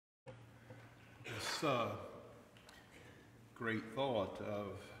This great thought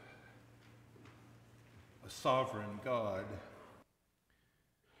of a sovereign God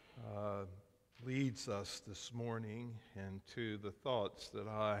leads us this morning into the thoughts that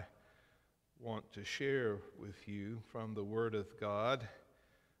I want to share with you from the Word of God,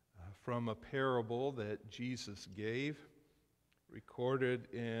 from a parable that Jesus gave, recorded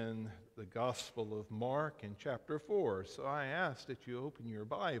in the Gospel of Mark in chapter 4. So I ask that you open your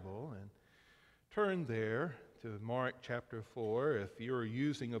Bible and turn there to Mark chapter 4. If you're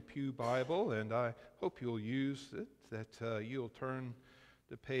using a pew Bible, and I hope you'll use it, that you'll turn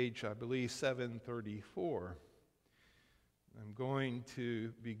to page, I believe, 734. I'm going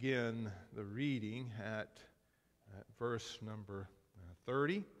to begin the reading at verse number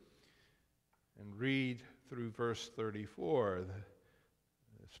 30 and read through verse 34.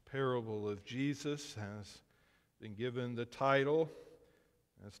 This parable of Jesus has been given the title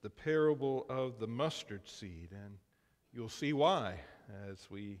as the parable of the mustard seed, and you'll see why as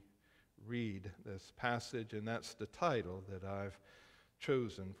we read this passage, and that's the title that I've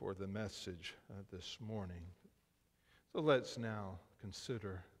chosen for the message this morning. So let's now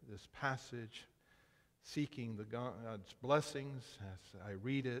consider this passage, seeking God's blessings as I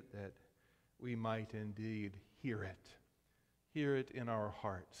read it, that we might indeed hear it in our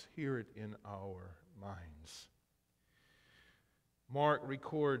hearts, hear it in our minds. Mark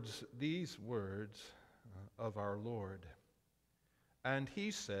records these words of our Lord. And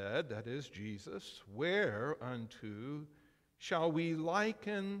he said, that is Jesus, whereunto shall we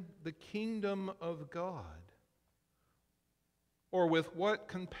liken the kingdom of God? Or with what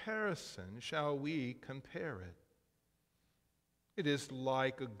comparison shall we compare it? It is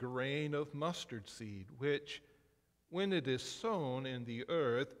like a grain of mustard seed, which, when it is sown in the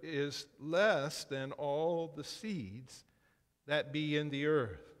earth, is less than all the seeds that be in the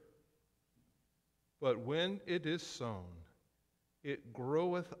earth. But when it is sown, it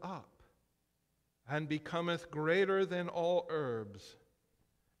groweth up, and becometh greater than all herbs,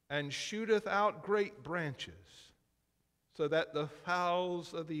 and shooteth out great branches, so that the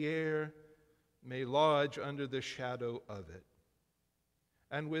fowls of the air may lodge under the shadow of it.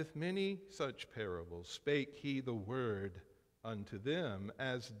 And with many such parables spake he the word unto them,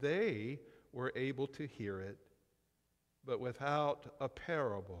 as they were able to hear it. But without a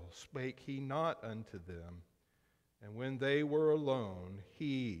parable spake he not unto them. And when they were alone,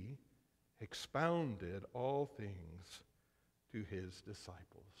 he expounded all things to his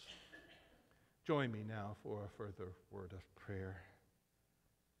disciples. Join me now for a further word of prayer.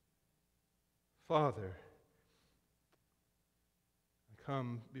 Father, I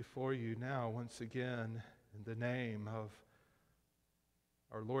come before you now once again in the name of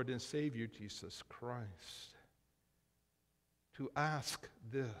our Lord and Savior Jesus Christ, to ask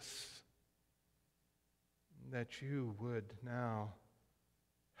this, that you would now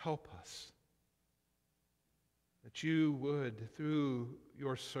help us, that you would, through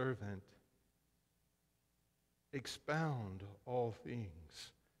your servant, expound all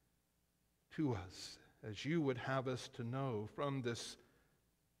things to us as you would have us to know from this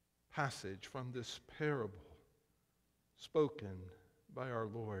passage, from this parable spoken by our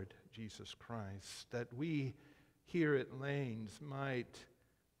Lord Jesus Christ, that we here at Lanes might,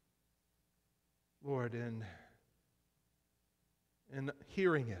 Lord, in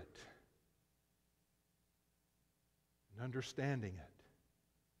hearing it and understanding it,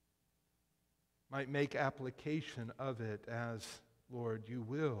 might make application of it as, Lord, you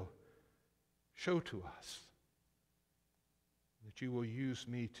will show to us, that you will use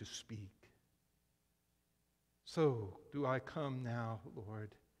me to speak. So do I come now,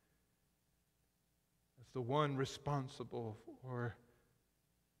 Lord, as the one responsible for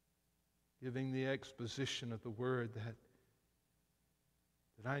giving the exposition of the word, that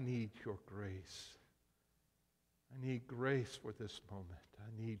I need your grace. I need grace for this moment. I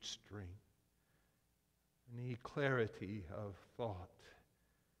need strength. I need clarity of thought.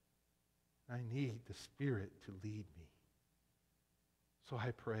 I need the Spirit to lead me. So I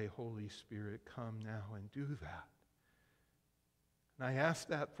pray, Holy Spirit, come now and do that. And I ask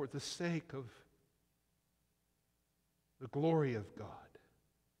that for the sake of the glory of God.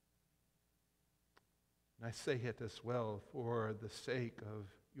 And I say it as well for the sake of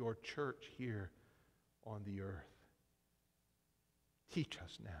your church here on the earth. Teach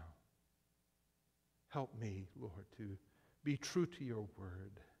us now. Help me, Lord, to be true to your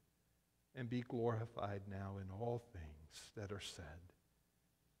word and be glorified now in all things that are said.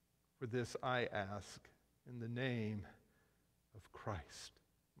 For this I ask in the name of Christ,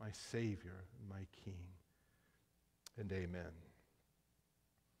 my Savior and my King. And amen.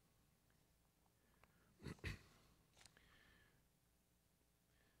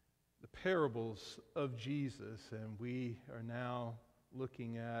 parables of Jesus, and we are now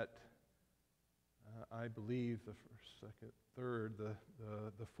looking at, I believe, the first, second, third,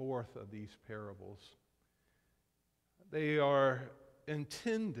 the fourth of these parables. They are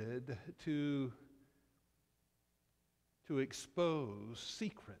intended to expose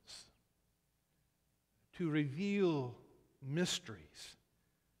secrets, to reveal mysteries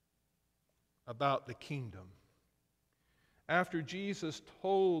about the kingdom. After Jesus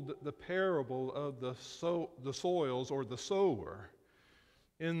told the parable of the soils or the sower,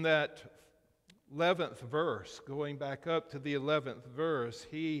 in that 11th verse, going back up to the 11th verse,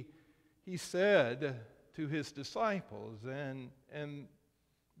 he said to his disciples, and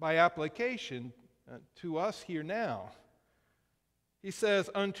by application to us here now, he says,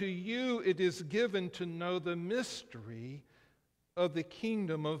 "Unto you it is given to know the mystery of the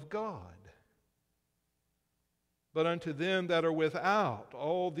kingdom of God. But unto them that are without,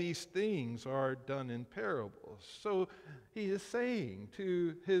 all these things are done in parables." So he is saying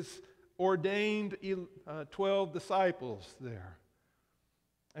to his ordained 12 disciples there,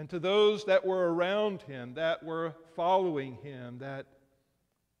 and to those that were around him, that were following him, that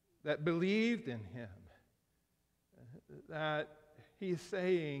believed in him, that he's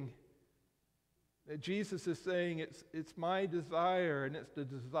saying, that Jesus is saying, it's my desire, and it's the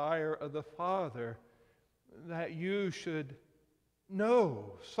desire of the Father, that you should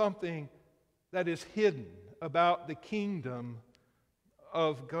know something that is hidden about the kingdom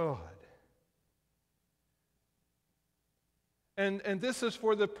of God. And this is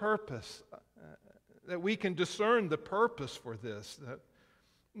for the purpose, that we can discern the purpose for this,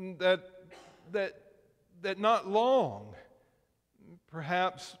 that not long,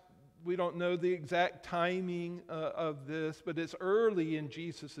 perhaps we don't know the exact timing of this, but it's early in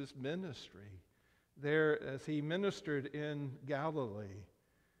Jesus' ministry, there as he ministered in Galilee.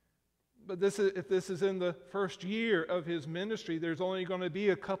 But if this is in the first year of his ministry, there's only going to be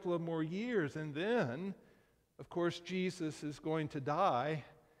a couple of more years, and then, of course, Jesus is going to die,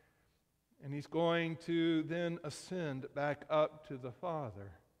 and he's going to then ascend back up to the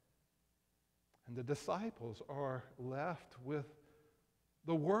Father. And the disciples are left with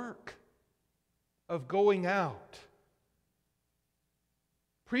the work of going out,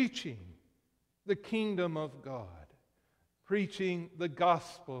 preaching the kingdom of God, preaching the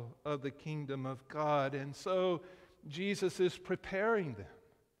gospel of the kingdom of God. And so Jesus is preparing them.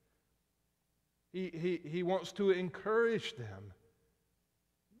 He wants to encourage them,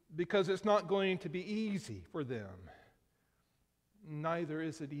 because it's not going to be easy for them. Neither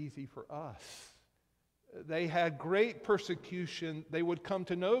is it easy for us. They had great persecution. They would come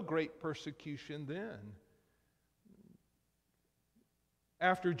to know great persecution then.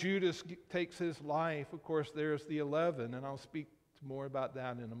 After Judas takes his life, of course, there's the 11, and I'll speak more about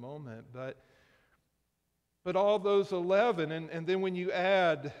that in a moment. But all those 11, and then when you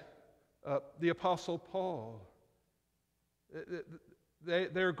add the Apostle Paul,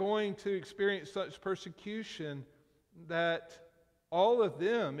 they're going to experience such persecution that all of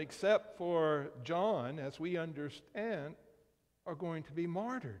them, except for John, as we understand, are going to be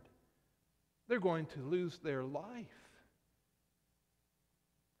martyred. They're going to lose their life.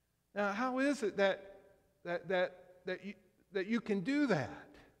 Now, how is it that you can do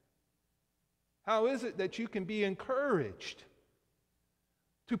that? How is it that you can be encouraged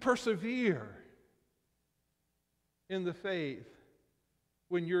to persevere in the faith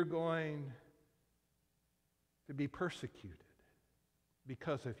when you're going to be persecuted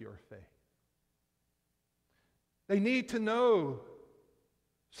because of your faith? They need to know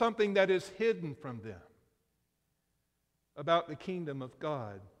something that is hidden from them about the kingdom of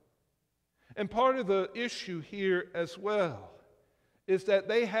God. And part of the issue here as well is that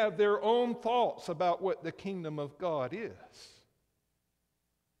they have their own thoughts about what the kingdom of God is.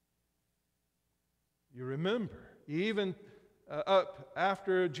 You remember, even up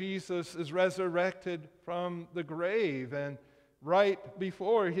after Jesus is resurrected from the grave, and right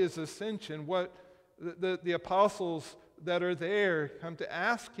before his ascension, what the apostles that are there come to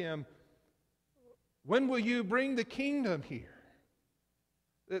ask him, "When will you bring the kingdom here?"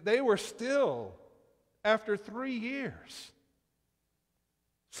 They were still, after 3 years,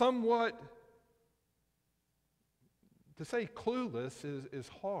 somewhat, to say clueless is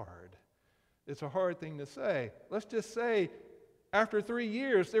hard. It's a hard thing to say. Let's just say, after 3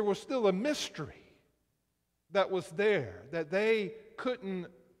 years, there was still a mystery that was there that they couldn't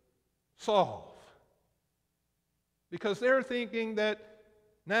solve. Because they're thinking that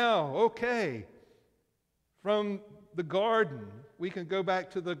now, okay, from the garden, we can go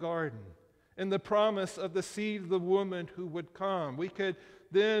back to the garden. in the promise of the seed of the woman who would come. We could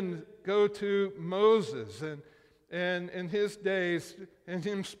then go to Moses and in his days, and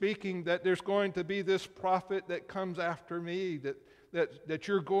him speaking that there's going to be this prophet that comes after me that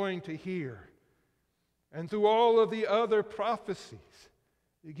you're going to hear. And through all of the other prophecies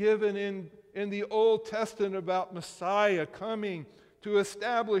given in the Old Testament about Messiah coming to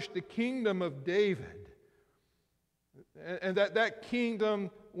establish the kingdom of David. And that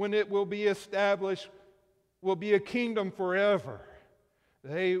kingdom, when it will be established, will be a kingdom forever.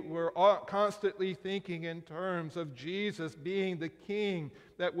 They were constantly thinking in terms of Jesus being the king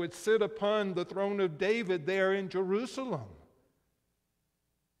that would sit upon the throne of David there in Jerusalem.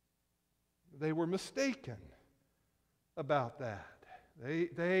 They were mistaken about that.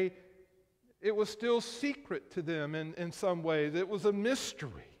 It was still secret to them in some ways. It was a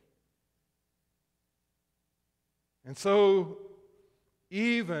mystery. And so,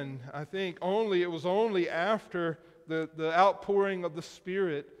 even, I think, it was only after the outpouring of the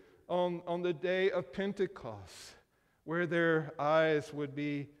Spirit on the day of Pentecost where their eyes would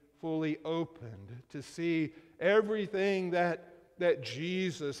be fully opened to see everything that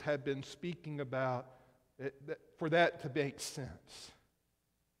Jesus had been speaking about, for that to make sense.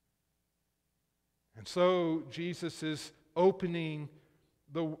 And so Jesus is opening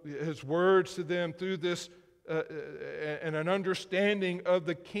his words to them through this and an understanding of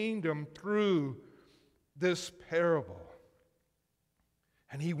the kingdom through this parable.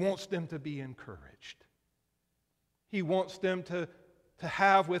 And he wants them to be encouraged. He wants them to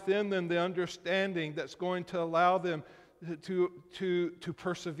have within them the understanding that's going to allow them to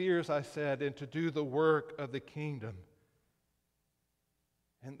persevere, as I said, and to do the work of the kingdom.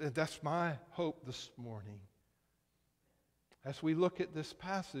 And that's my hope this morning. As we look at this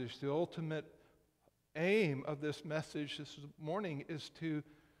passage, the ultimate aim of this message this morning is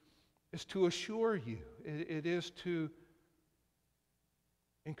to assure you. It is to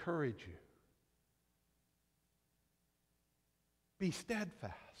encourage you. Be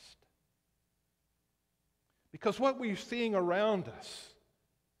steadfast. Because what we're seeing around us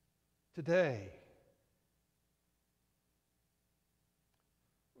today,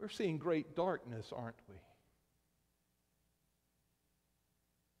 we're seeing great darkness, aren't we?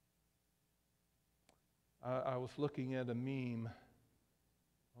 I was looking at a meme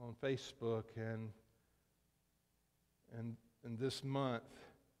on Facebook, and this month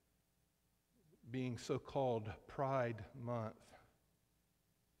being so-called Pride Month,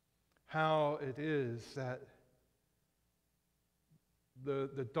 how it is that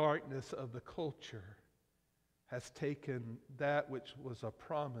the darkness of the culture has taken that which was a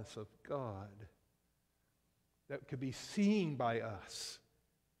promise of God that could be seen by us.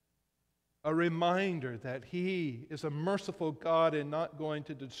 A reminder that He is a merciful God and not going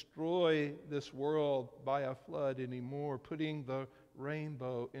to destroy this world by a flood anymore, putting the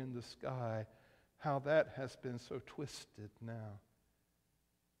rainbow in the sky. How that has been so twisted now.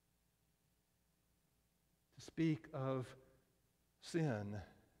 To speak of sin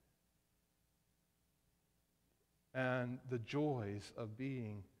and the joys of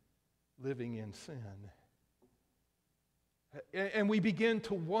living in sin. And we begin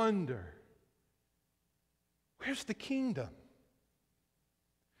to wonder, where's the kingdom?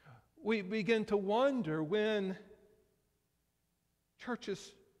 We begin to wonder when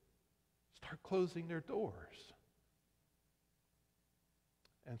churches start closing their doors.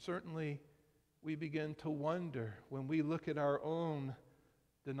 And certainly we begin to wonder when we look at our own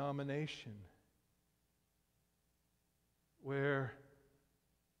denomination, where,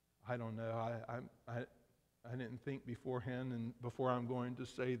 I don't know, I didn't think beforehand and before I'm going to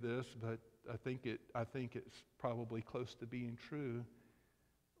say this, but I think it's probably close to being true.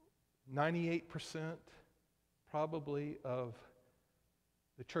 98% probably of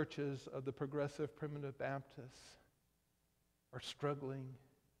the churches of the Progressive Primitive Baptists are struggling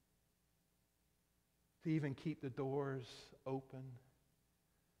to even keep the doors open.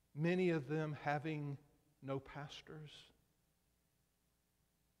 Many of them having no pastors.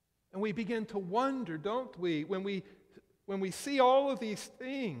 And we begin to wonder, don't we, when we see all of these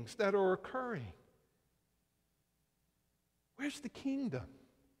things that are occurring, where's the kingdom?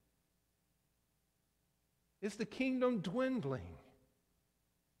 Is the kingdom dwindling?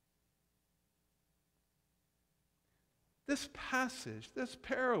 This passage, this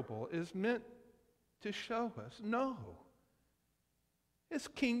parable is meant to show us, no, His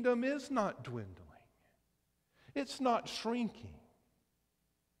kingdom is not dwindling. It's not shrinking.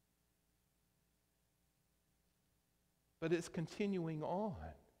 But it's continuing on.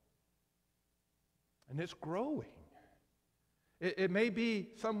 And it's growing. It may be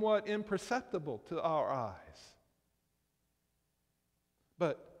somewhat imperceptible to our eyes.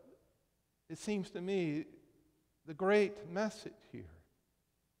 But it seems to me the great message here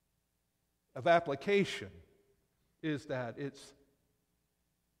of application is that it's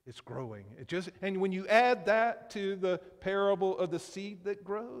growing. And when you add that to the parable of the seed that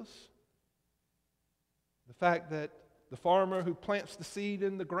grows, the fact that the farmer who plants the seed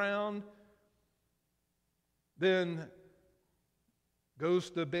in the ground then goes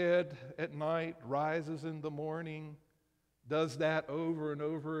to bed at night, rises in the morning, does that over and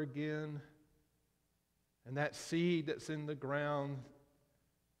over again, and that seed that's in the ground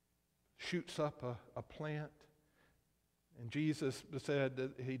shoots up a plant. And Jesus said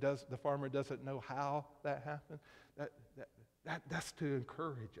that the farmer doesn't know how that happened. That's to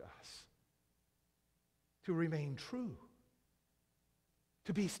encourage us to remain true,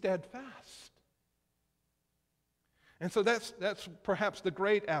 to be steadfast. And so that's perhaps the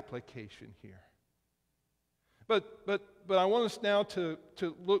great application here. But I want us now to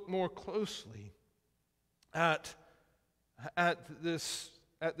look more closely at this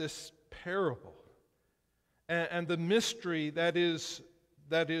parable and the mystery that is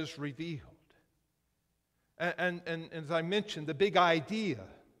revealed. And as I mentioned, the big idea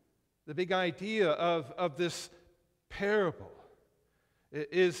of this parable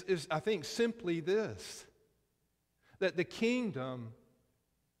is I think simply this: that the kingdom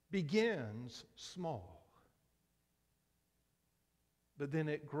begins small, but then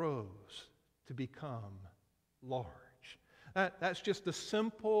it grows to become large. That's just a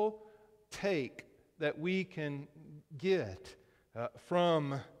simple take that we can get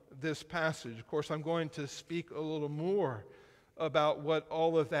from this passage. Of course, I'm going to speak a little more about what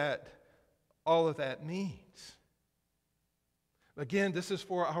all of that means. Again, this is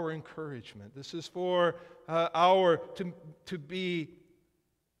for our encouragement. This is for to be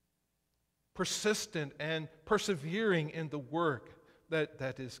persistent and persevering in the work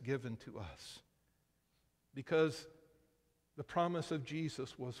that is given to us. Because the promise of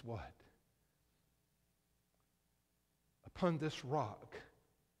Jesus was what? Upon this rock,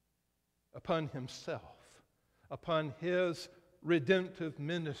 upon himself, upon his redemptive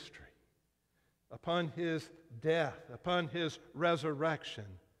ministry, upon his death, upon his resurrection,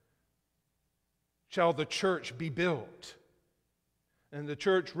 shall the church be built. And the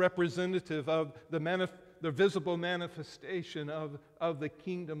church representative of the visible manifestation of the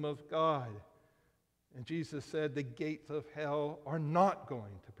kingdom of God. And Jesus said the gates of hell are not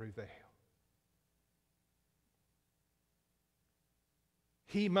going to prevail.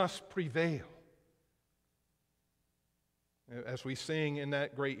 He must prevail. As we sing in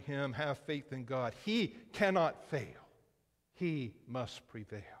that great hymn, have faith in God. He cannot fail. He must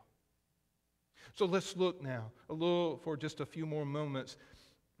prevail. So let's look now, for just a few more moments,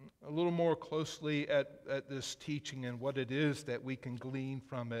 a little more closely at this teaching and what it is that we can glean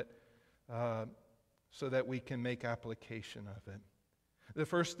from it so that we can make application of it. The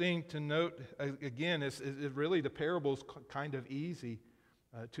first thing to note, again, is really the parable is kind of easy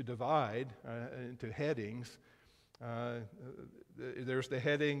to divide into headings. There's the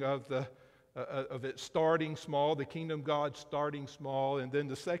heading of it starting small, the kingdom of God starting small, and then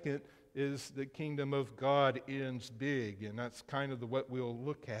the second is the kingdom of God ends big, and that's kind of what we'll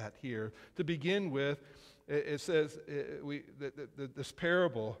look at here. To begin with, it says this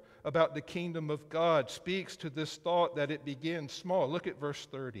parable about the kingdom of God speaks to this thought that it begins small. Look at verse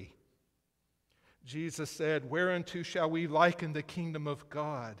 30. Jesus said, "Whereunto shall we liken the kingdom of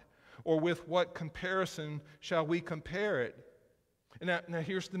God? Or with what comparison shall we compare it?" And now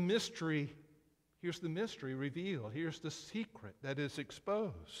here's the mystery. Here's the mystery revealed. Here's the secret that is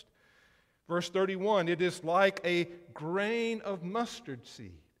exposed. Verse 31, "It is like a grain of mustard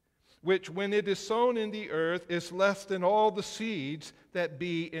seed, which when it is sown in the earth is less than all the seeds that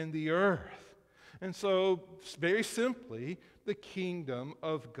be in the earth." And so, very simply, the kingdom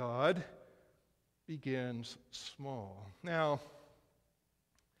of God begins small. Now,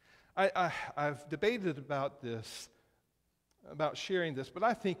 I've debated about this, about sharing this, but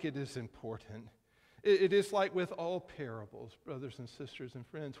I think it is important. It is like with all parables, brothers and sisters and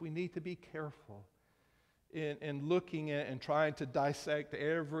friends, we need to be careful in looking at and trying to dissect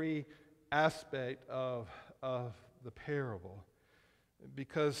every aspect of the parable,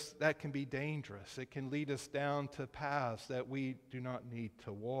 because that can be dangerous. It can lead us down to paths that we do not need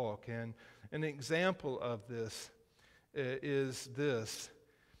to walk. And an example of this is this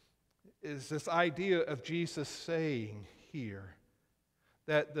idea of Jesus saying here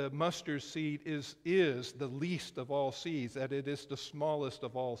that the mustard seed is the least of all seeds, that it is the smallest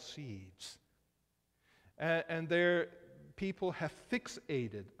of all seeds. And people have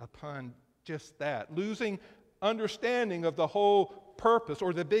fixated upon just that, losing understanding of the whole purpose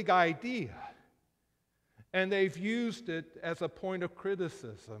or the big idea. And they've used it as a point of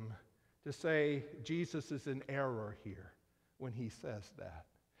criticism to say Jesus is in error here when he says that.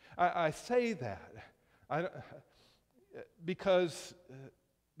 I say that because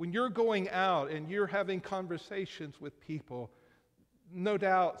when you're going out and you're having conversations with people, no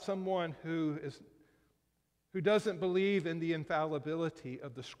doubt someone who doesn't believe in the infallibility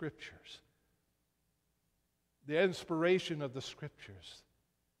of the Scriptures, the inspiration of the Scriptures,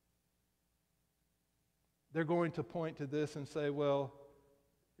 they're going to point to this and say, well,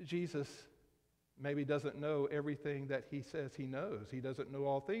 Jesus maybe doesn't know everything that he says he knows. He doesn't know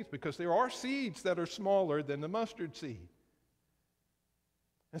all things because there are seeds that are smaller than the mustard seed.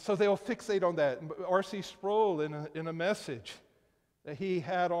 And so they'll fixate on that. R.C. Sproul, in a message that he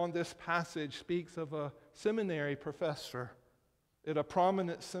had on this passage, speaks of a seminary professor at a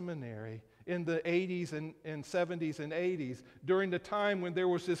prominent seminary in the 80s and 70s and 80s, during the time when there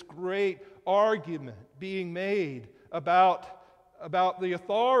was this great argument being made about the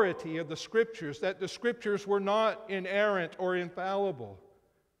authority of the Scriptures, that the Scriptures were not inerrant or infallible.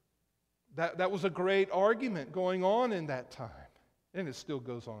 That was a great argument going on in that time, and it still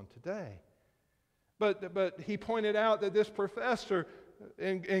goes on today. But he pointed out that this professor,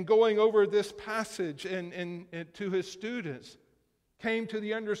 in going over this passage and to his students, came to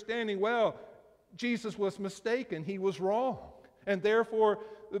the understanding, well, Jesus was mistaken, he was wrong. And therefore,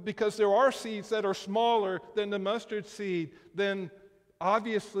 because there are seeds that are smaller than the mustard seed, then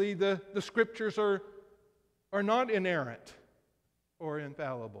obviously the Scriptures are not inerrant or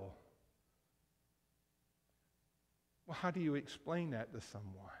infallible. Well, how do you explain that to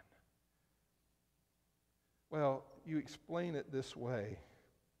someone? Well, you explain it this way.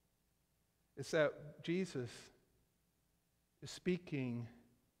 It's that Jesus is speaking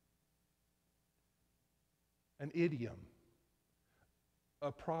an idiom,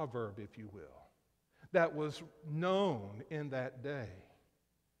 a proverb, if you will, that was known in that day.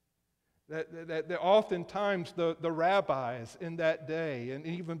 That oftentimes the rabbis in that day and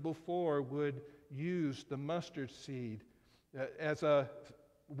even before would use the mustard seed as a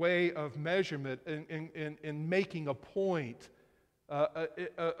way of measurement in making a point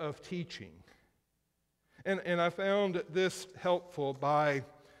of teaching. And I found this helpful by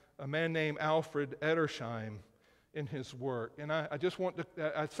a man named Alfred Edersheim in his work. And I just want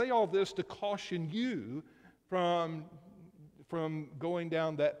to, I say all this to caution you from going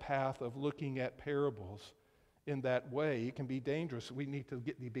down that path of looking at parables in that way. It can be dangerous. We need to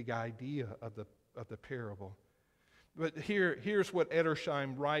get the big idea of the parable. But here's what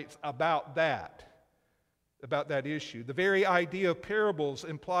Edersheim writes about that issue. The very idea of parables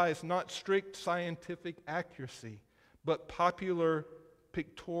implies not strict scientific accuracy, but popular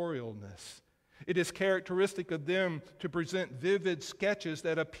pictorialness. It is characteristic of them to present vivid sketches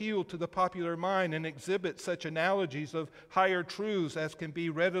that appeal to the popular mind and exhibit such analogies of higher truths as can be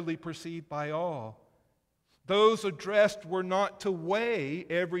readily perceived by all. Those addressed were not to weigh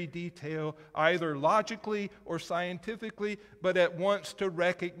every detail either logically or scientifically, but at once to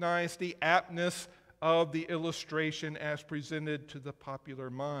recognize the aptness of the illustration as presented to the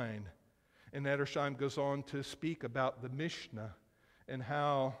popular mind. And Edersheim goes on to speak about the Mishnah and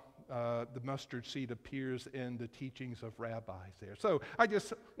how the mustard seed appears in the teachings of rabbis there. So I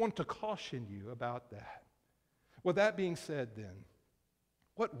just want to caution you about that. With that being said then,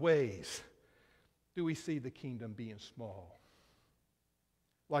 what ways do we see the kingdom being small,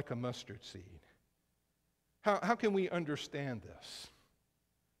 like a mustard seed? How can we understand this?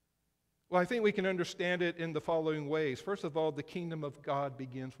 Well, I think we can understand it in the following ways. First of all, the kingdom of God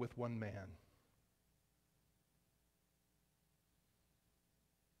begins with one man.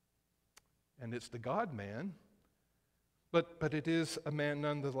 And it's the God-man, but it is a man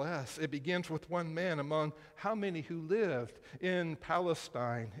nonetheless. It begins with one man among how many who lived in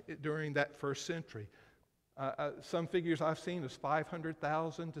Palestine during that first century. Some figures I've seen is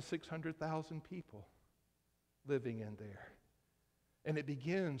 500,000 to 600,000 people living in there. And it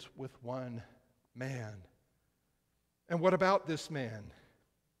begins with one man. And what about this man?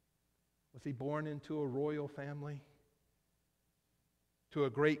 Was he born into a royal family? To a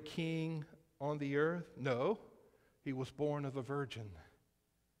great king on the earth? No. He was born of a virgin,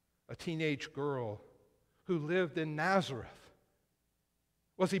 a teenage girl who lived in Nazareth.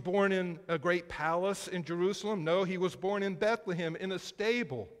 Was he born in a great palace in Jerusalem? No, he was born in Bethlehem in a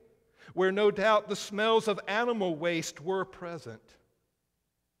stable where no doubt the smells of animal waste were present.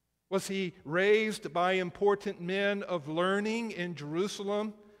 Was he raised by important men of learning in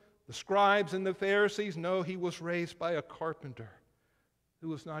Jerusalem, The scribes and the Pharisees know he was raised by a carpenter who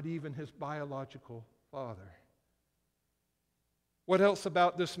was not even his biological father. What else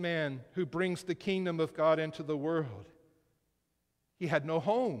about this man who brings the kingdom of God into the world? He had no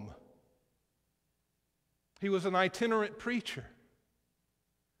home. He was an itinerant preacher.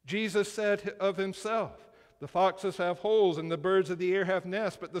 Jesus said of himself, "The foxes have holes and the birds of the air have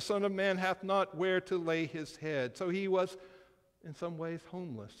nests, but the Son of Man hath not where to lay his head." So he was, in some ways,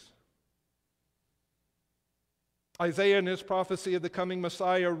 homeless. Isaiah, in his prophecy of the coming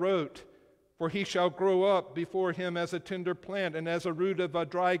Messiah, wrote, "For he shall grow up before him as a tender plant and as a root of a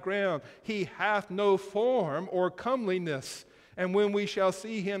dry ground. He hath no form or comeliness, and when we shall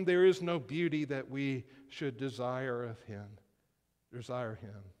see him, there is no beauty that we should desire him.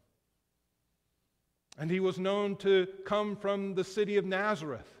 And he was known to come from the city of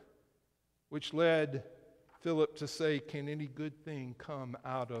Nazareth, which led Philip to say, "Can any good thing come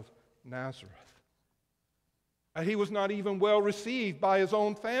out of Nazareth?" And he was not even well received by his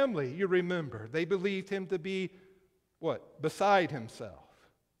own family, you remember. They believed him to be, what? Beside himself.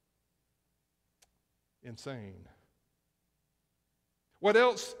 Insane. What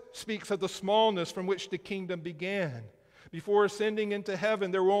else speaks of the smallness from which the kingdom began? Before ascending into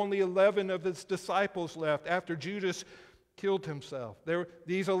heaven, there were only 11 of his disciples left after Judas killed himself.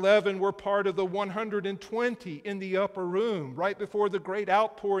 These 11 were part of the 120 in the upper room right before the great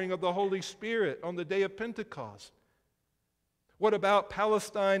outpouring of the Holy Spirit on the day of Pentecost. What about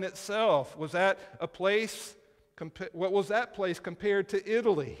Palestine itself? Was that a place? What was that place compared to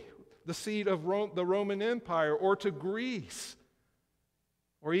Italy, the seat of the Roman Empire, or to Greece,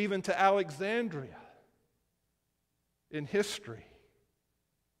 or even to Alexandria in history?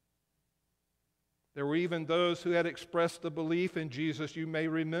 There were even those who had expressed the belief in Jesus, you may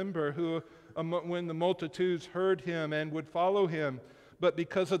remember, who, when the multitudes heard him and would follow him, but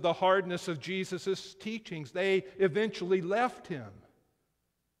because of the hardness of Jesus' teachings, they eventually left him.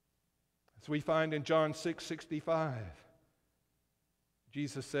 As we find in John 6:65,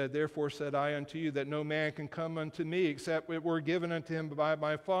 Jesus said, "Therefore said I unto you that no man can come unto me except it were given unto him by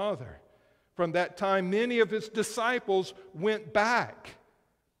my Father." From that time, many of his disciples went back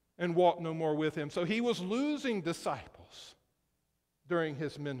and walked no more with him. So he was losing disciples during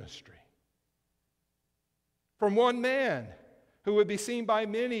his ministry. From one man who would be seen by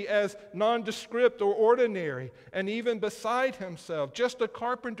many as nondescript or ordinary, and even beside himself, just a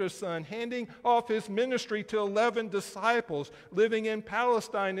carpenter's son, handing off his ministry to 11 disciples living in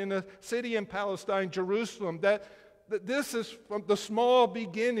Palestine, in a city in Palestine, Jerusalem, that this is from the small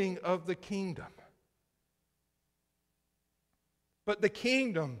beginning of the kingdom. But the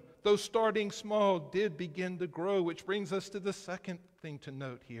kingdom, though starting small, did begin to grow, which brings us to the second thing to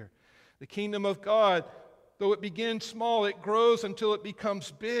note here. The kingdom of God, though it begins small, it grows until it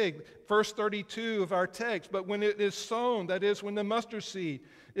becomes big. Verse 32 of our text, "But when it is sown," that is, when the mustard seed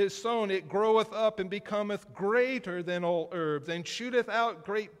is sown, "it groweth up and becometh greater than all herbs, and shooteth out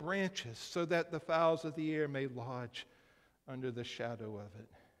great branches, so that the fowls of the air may lodge under the shadow of it."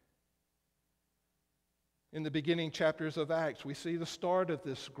 In the beginning chapters of Acts, we see the start of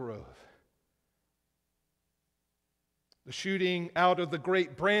this growth. The shooting out of the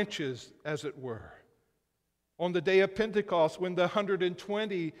great branches, as it were. On the day of Pentecost, when the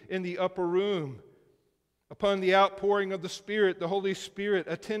 120 in the upper room, upon the outpouring of the Spirit, the Holy Spirit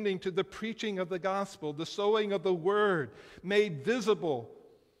attending to the preaching of the gospel, the sowing of the word, made visible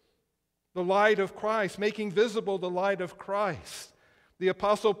the light of Christ, making visible the light of Christ. The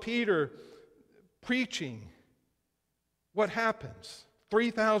Apostle Peter preaching, what happens?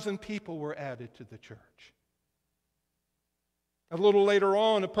 3,000 people were added to the church. A little later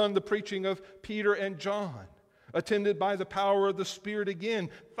on, upon the preaching of Peter and John, attended by the power of the Spirit again,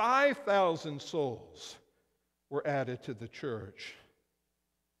 5,000 souls were added to the church.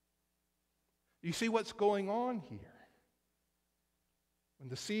 You see what's going on here? When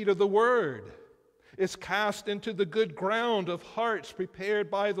the seed of the Word is cast into the good ground of hearts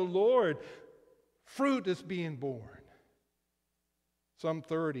prepared by the Lord, fruit is being born. Some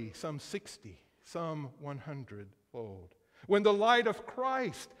 30, some 60, some 100-fold. When the light of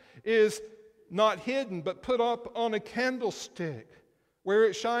Christ is not hidden, but put up on a candlestick, where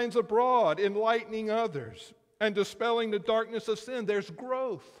it shines abroad, enlightening others and dispelling the darkness of sin, there's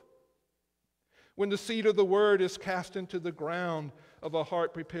growth. When the seed of the Word is cast into the ground of a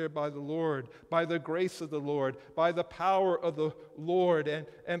heart prepared by the Lord, by the grace of the Lord, by the power of the Lord,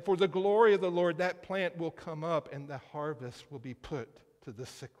 and for the glory of the Lord, that plant will come up and the harvest will be put to the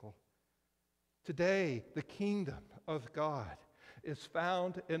sickle. Today, the kingdom of God is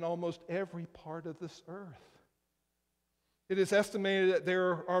found in almost every part of this earth. It is estimated that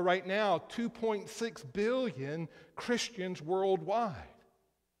there are right now 2.6 billion Christians worldwide.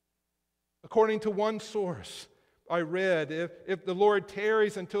 According to one source I read, if the Lord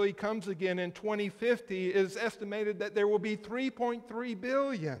tarries until he comes again in 2050, it is estimated that there will be 3.3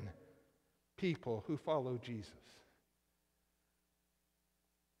 billion people who follow Jesus.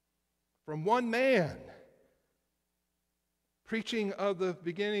 From one man, preaching of the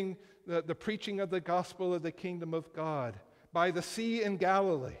beginning, the preaching of the gospel of the kingdom of God by the sea in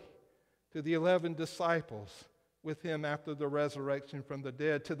Galilee, to the 11 disciples with him after the resurrection from the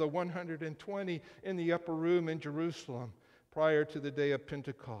dead, to the 120 in the upper room in Jerusalem prior to the day of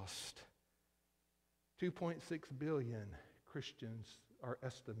Pentecost. 2.6 billion Christians are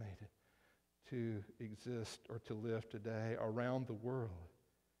estimated to exist or to live today around the world.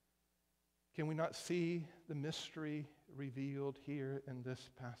 Can we not see the mystery revealed here in this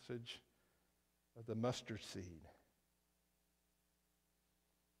passage of the mustard seed?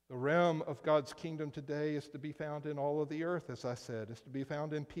 The realm of God's kingdom today is to be found in all of the earth, as I said. It's to be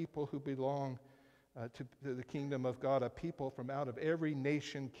found in people who belong to the kingdom of God, a people from out of every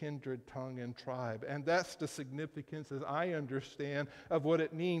nation, kindred, tongue, and tribe. And that's the significance, as I understand, of what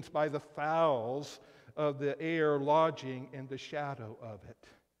it means by the fowls of the air lodging in the shadow of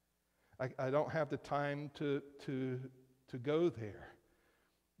it. I don't have the time to go there.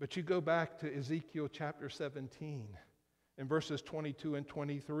 But you go back to Ezekiel chapter 17 in verses 22 and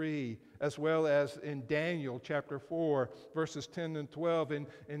 23, as well as in Daniel chapter 4, verses 10 and 12.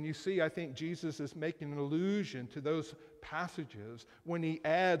 And you see, I think Jesus is making an allusion to those passages when he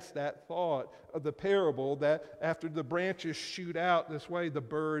adds that thought of the parable that after the branches shoot out this way, the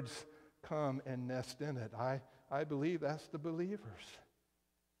birds come and nest in it. I believe that's the believers.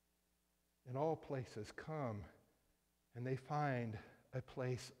 In all places come and they find a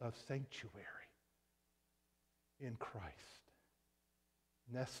place of sanctuary in Christ,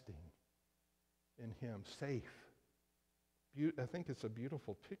 nesting in him, safe. I think it's a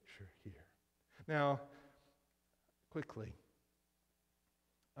beautiful picture here. Now, quickly,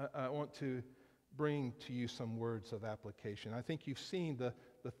 I want to bring to you some words of application. I think you've seen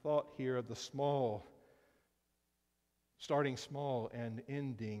the thought here of the small, starting small and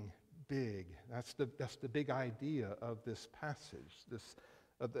ending big. That's the big idea of this passage,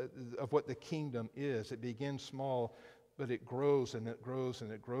 of what the kingdom is. It begins small, but it grows and it grows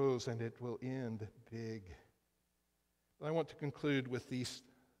and it grows, and it will end big. But I want to conclude with these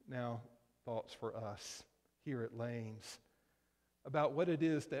now thoughts for us here at Lanes about what it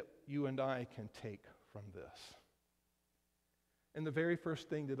is that you and I can take from this. And the very first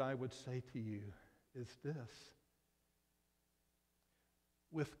thing that I would say to you is this: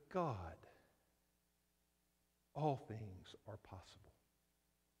 with God, all things are possible.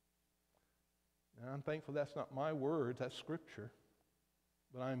 And I'm thankful that's not my words, that's Scripture.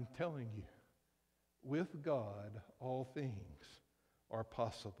 But I'm telling you, with God, all things are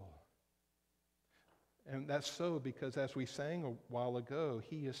possible. And that's so because, as we sang a while ago,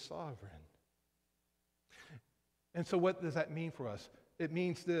 he is sovereign. And so what does that mean for us? It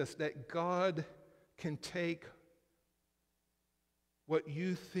means this, that God can take what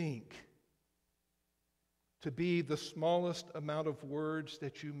you think to be the smallest amount of words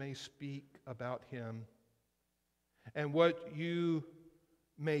that you may speak about him, and what you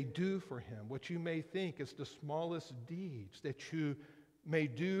may do for him, what you may think is the smallest deeds that you may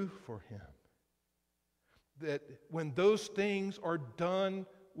do for him, that when those things are done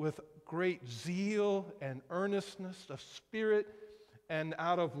with great zeal and earnestness of spirit and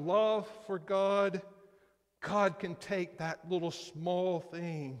out of love for God, God can take that little small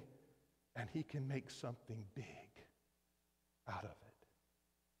thing and he can make something big out of it.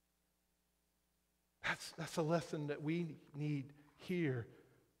 That's a lesson that we need here,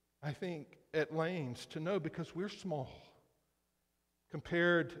 I think, at Lanes to know, because we're small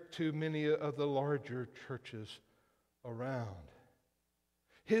compared to many of the larger churches around.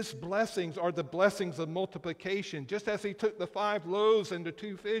 His blessings are the blessings of multiplication. Just as he took the 5 loaves and the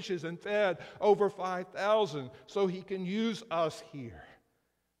 2 fishes and fed over 5,000, so he can use us here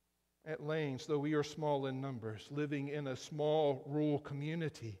at Lanes, though we are small in numbers, living in a small rural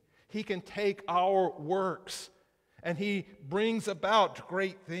community. He can take our works and he brings about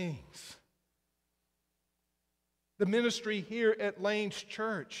great things. The ministry here at Lanes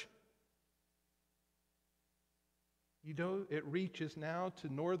Church, you know, it reaches now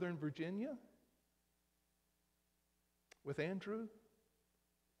to Northern Virginia with Andrew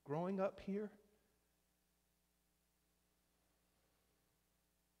growing up here.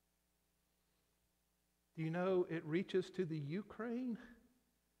 Do you know it reaches to the Ukraine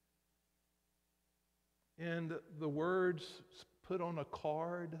in the words put on a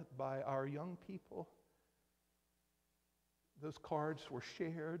card by our young people. Those cards were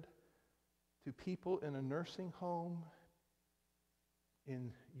shared to people in a nursing home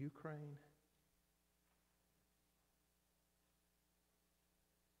in Ukraine.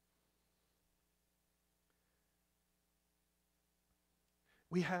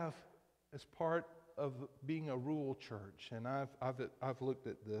 We have, as part of being a rural church, and I've looked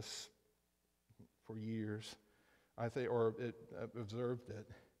at this for years, I've observed it.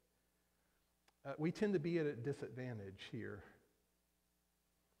 We tend to be at a disadvantage here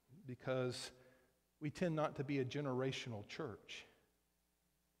because we tend not to be a generational church.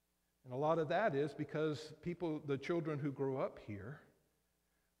 And a lot of that is because the children who grow up here,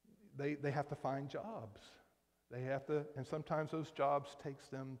 they have to find jobs. They have to, and sometimes those jobs takes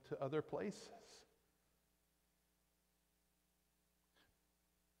them to other places.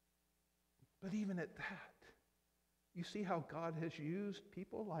 But even at that, you see how God has used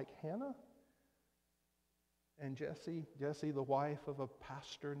people like Hannah and Jesse, the wife of a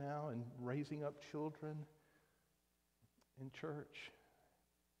pastor now, and raising up children in church.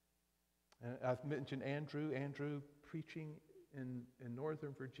 And I've mentioned Andrew preaching in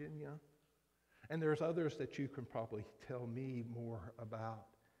Northern Virginia. And there's others that you can probably tell me more about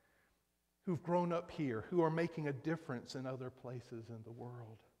who've grown up here, who are making a difference in other places in the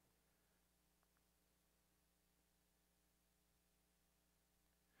world.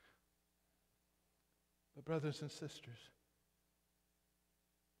 But brothers and sisters,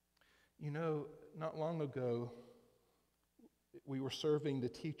 not long ago, we were serving the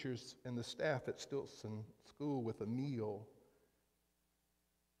teachers and the staff at Stilson School with a meal.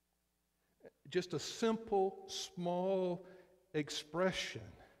 Just a simple, small expression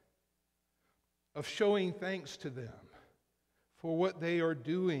of showing thanks to them for what they are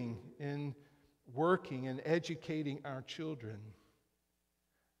doing in working and educating our children.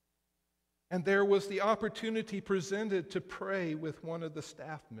 And there was the opportunity presented to pray with one of the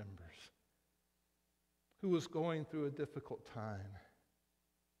staff members who was going through a difficult time.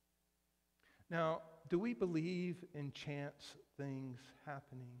 Now, do we believe in chance things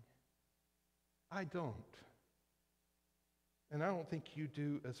happening? I don't. And I don't think you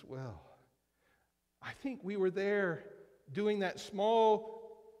do as well. I think we were there doing that small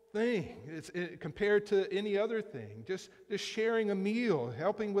thing compared to any other thing, just sharing a meal,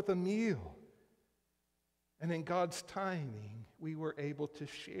 helping with a meal. And in God's timing, we were able to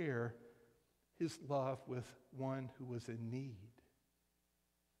share His love with one who was in need.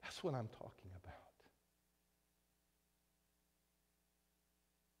 That's what I'm talking about.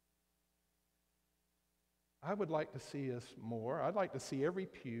 I would like to see us more. I'd like to see every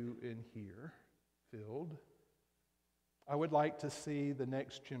pew in here filled. I would like to see the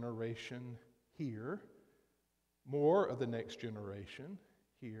next generation here, more of the next generation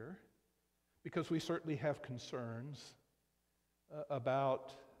here, because we certainly have concerns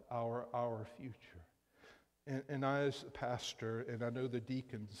about our future. And I, as a pastor, and I know the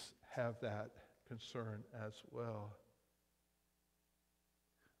deacons have that concern as well.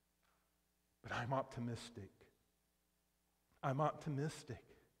 But I'm optimistic. I'm optimistic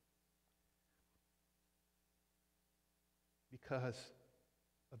because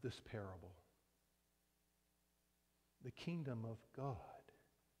of this parable. The kingdom of God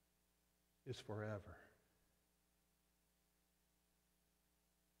is forever.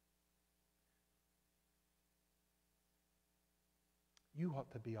 You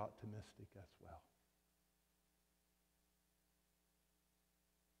ought to be optimistic as well.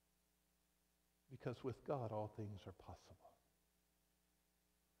 Because with God, all things are possible.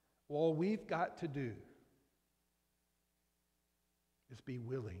 All we've got to do is be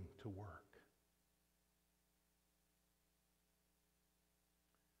willing to work.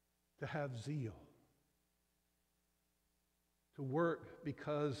 To have zeal. To work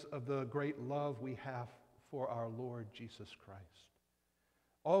because of the great love we have for our Lord Jesus Christ.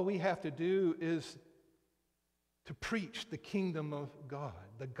 All we have to do is to preach the kingdom of God,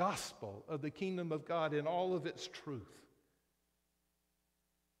 the gospel of the kingdom of God in all of its truth.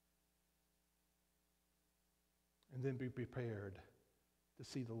 And then be prepared to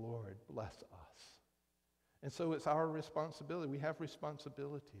see the Lord bless us. And so it's our responsibility. We have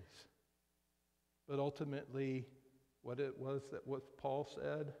responsibilities. But ultimately, what Paul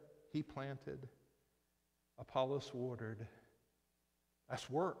said, he planted, Apollos watered. That's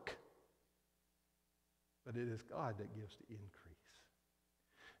work. But it is God that gives the increase.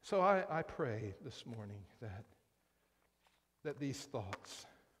 So I pray this morning that these thoughts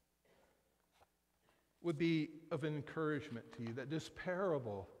would be of encouragement to you, that this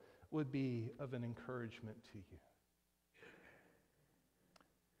parable would be of an encouragement to you.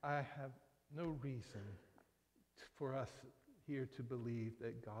 I have no reason for us here to believe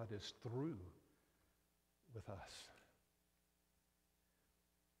that God is through with us.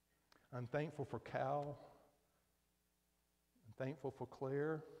 I'm thankful for Cal. I'm thankful for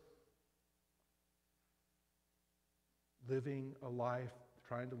Claire. Living a life,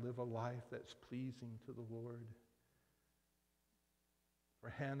 trying to live a life that's pleasing to the Lord. For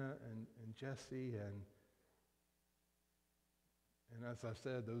Hannah and Jesse and as I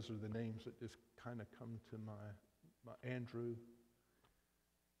said, those are the names that just kind of come to my Andrew.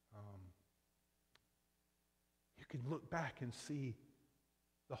 You can look back and see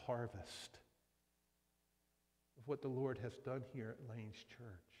the harvest of what the Lord has done here at Lane's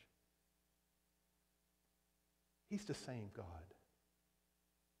Church. He's the same God.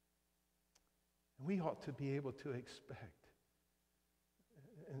 And we ought to be able to expect.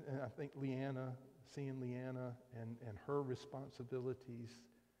 And I think seeing Leanna and her responsibilities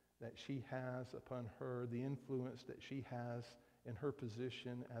that she has upon her, the influence that she has in her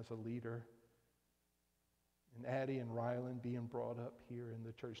position as a leader, and Addie and Rylan being brought up here in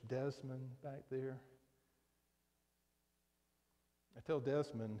the church, Desmond back there. I tell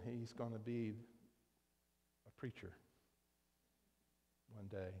Desmond he's going to be a preacher one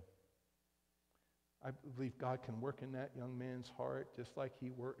day. I believe God can work in that young man's heart just like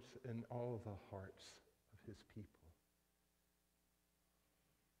he works in all of the hearts of his people.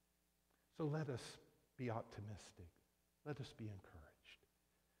 So let us be optimistic. Let us be encouraged.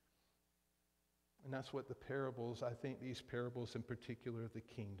 And that's what the parables, I think these parables in particular of the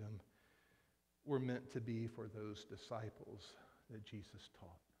kingdom, were meant to be for those disciples that Jesus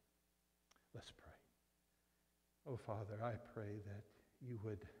taught. Let's pray. Oh, Father, I pray that you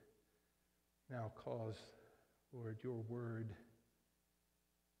would now cause, Lord, your word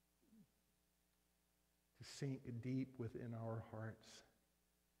to sink deep within our hearts.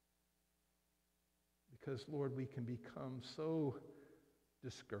 Because, Lord, we can become so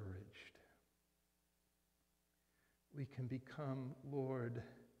discouraged. We can become, Lord,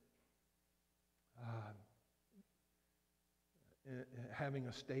 having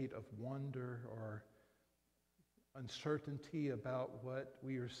a state of wonder or uncertainty about what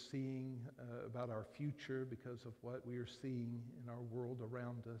we are seeing, about our future because of what we are seeing in our world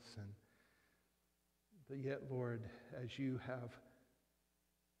around us. But yet, Lord, as you have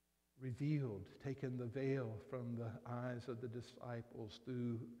revealed, taken the veil from the eyes of the disciples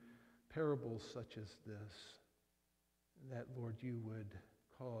through parables such as this, that, Lord, you would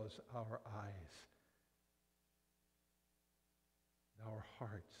cause our eyes, our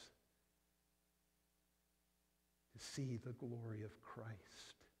hearts, to see the glory of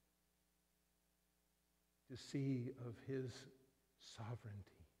Christ, to see of his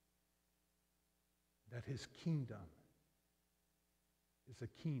sovereignty, that his kingdom is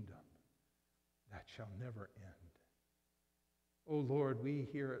a kingdom that shall never end. Oh Lord, we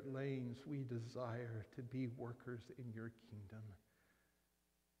here at Lanes, we desire to be workers in your kingdom,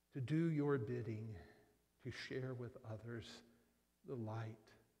 to do your bidding, to share with others the light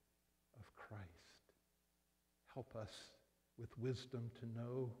of Christ. Help us with wisdom to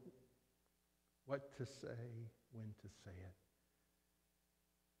know what to say, when to say it.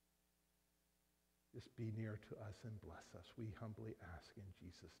 Just be near to us and bless us. We humbly ask in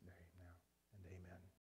Jesus' name now.